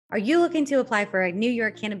Are you looking to apply for a New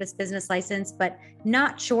York cannabis business license, but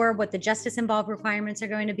not sure what the justice involved requirements are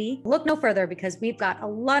going to be? Look no further because we've got a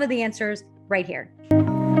lot of the answers right here.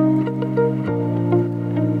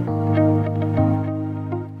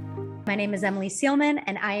 My name is Emily Seelman,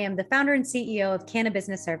 and I am the founder and CEO of Cannabis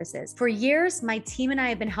Business Services. For years, my team and I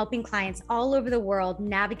have been helping clients all over the world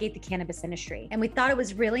navigate the cannabis industry. And we thought it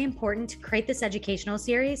was really important to create this educational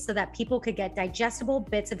series so that people could get digestible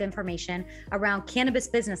bits of information around cannabis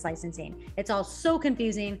business licensing. It's all so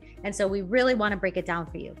confusing, and so we really want to break it down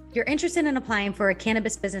for you. If you're interested in applying for a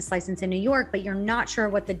cannabis business license in New York, but you're not sure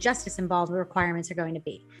what the justice involved requirements are going to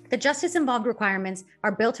be. The justice involved requirements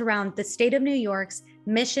are built around the state of New York's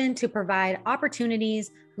mission to provide opportunities,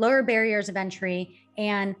 lower barriers of entry,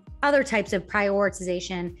 and other types of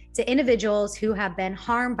prioritization to individuals who have been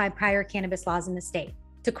harmed by prior cannabis laws in the state.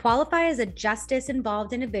 To qualify as a justice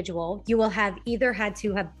involved individual, you will have either had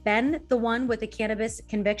to have been the one with a cannabis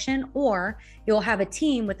conviction, or you'll have a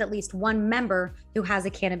team with at least one member who has a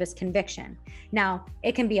cannabis conviction. Now,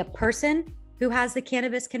 it can be a person who has the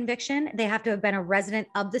cannabis conviction. They have to have been a resident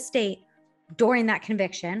of the state during that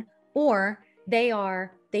conviction, or they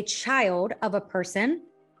are the child of a person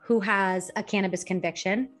who has a cannabis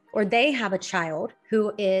conviction, or they have a child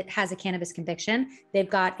who has a cannabis conviction. They've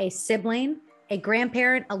got a sibling, a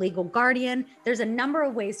grandparent, a legal guardian. There's a number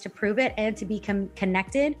of ways to prove it and to become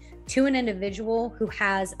connected to an individual who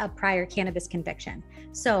has a prior cannabis conviction.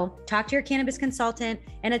 So talk to your cannabis consultant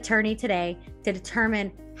and attorney today to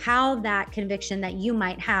determine how that conviction that you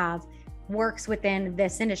might have works within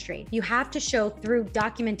this industry. You have to show through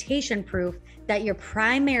documentation proof that your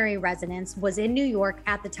primary residence was in New York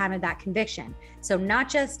at the time of that conviction. So not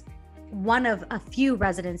just one of a few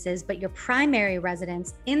residences, but your primary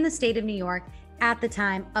residence in the state of New York at the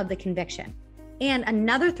time of the conviction. And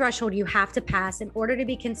another threshold you have to pass in order to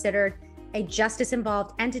be considered a justice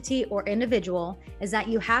involved entity or individual is that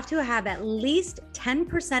you have to have at least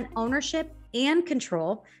 10% ownership and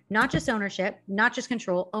control, not just ownership, not just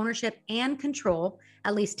control, ownership and control,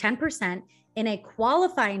 at least 10% in a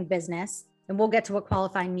qualifying business. And we'll get to what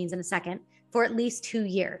qualifying means in a second, for at least 2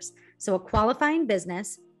 years. So a qualifying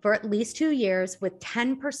business for at least 2 years with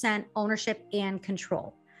 10% ownership and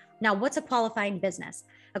control. Now, what's a qualifying business?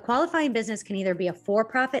 A qualifying business can either be a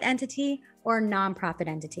for-profit entity or a nonprofit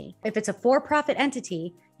entity. If it's a for-profit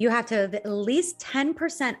entity, you have to have at least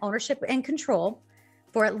 10% ownership and control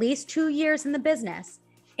for at least 2 years in the business,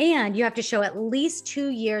 and you have to show at least 2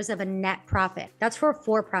 years of a net profit. That's for a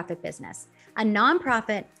for-profit business. A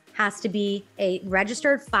nonprofit has to be a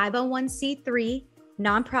registered 501c3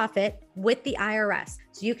 nonprofit with the IRS.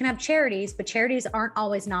 So you can have charities, but charities aren't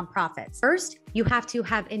always nonprofits. First, you have to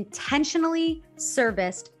have intentionally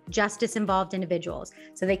serviced justice involved individuals.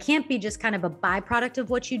 So they can't be just kind of a byproduct of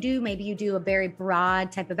what you do. Maybe you do a very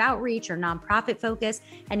broad type of outreach or nonprofit focus,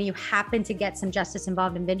 and you happen to get some justice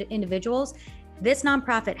involved individuals. This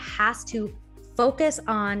nonprofit has to focus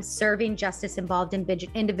on serving justice involved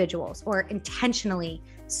individuals, or intentionally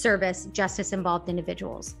service justice involved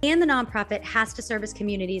individuals. And the nonprofit has to service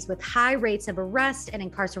communities with high rates of arrest and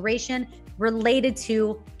incarceration related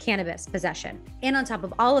to cannabis possession. And on top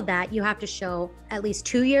of all of that, you have to show at least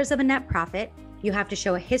 2 years of a net profit. You have to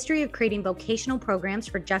show a history of creating vocational programs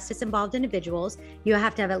for justice involved individuals. You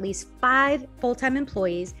have to have at least 5 full-time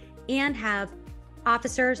employees and have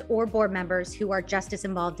officers or board members who are justice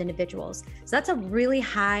involved individuals. So that's a really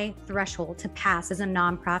high threshold to pass as a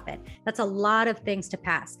nonprofit. That's a lot of things to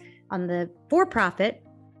pass. On the for-profit,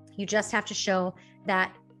 you just have to show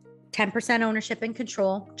that 10% ownership and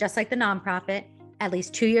control, just like the nonprofit, at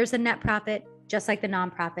least 2 years of net profit, just like the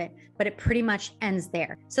nonprofit, but it pretty much ends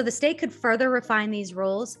there. So the state could further refine these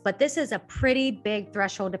rules, but this is a pretty big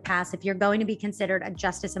threshold to pass if you're going to be considered a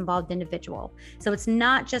justice involved individual. So it's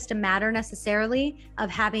not just a matter necessarily of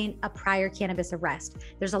having a prior cannabis arrest.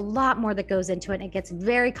 There's a lot more that goes into it, and it gets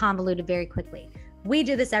very convoluted very quickly. We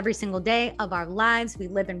do this every single day of our lives. We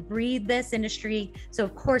live and breathe this industry. So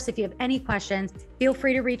of course, if you have any questions, feel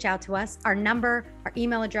free to reach out to us. Our number, our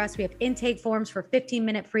email address, we have intake forms for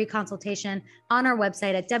 15-minute free consultation on our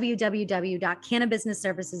website at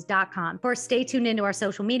www.cannabisbusinessservices.com. Of course, stay tuned into our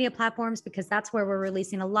social media platforms because that's where we're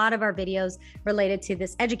releasing a lot of our videos related to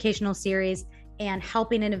this educational series and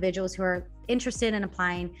helping individuals who are interested in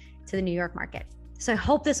applying to the New York market. So I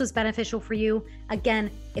hope this was beneficial for you.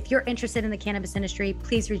 Again, if you're interested in the cannabis industry,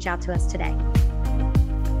 please reach out to us today.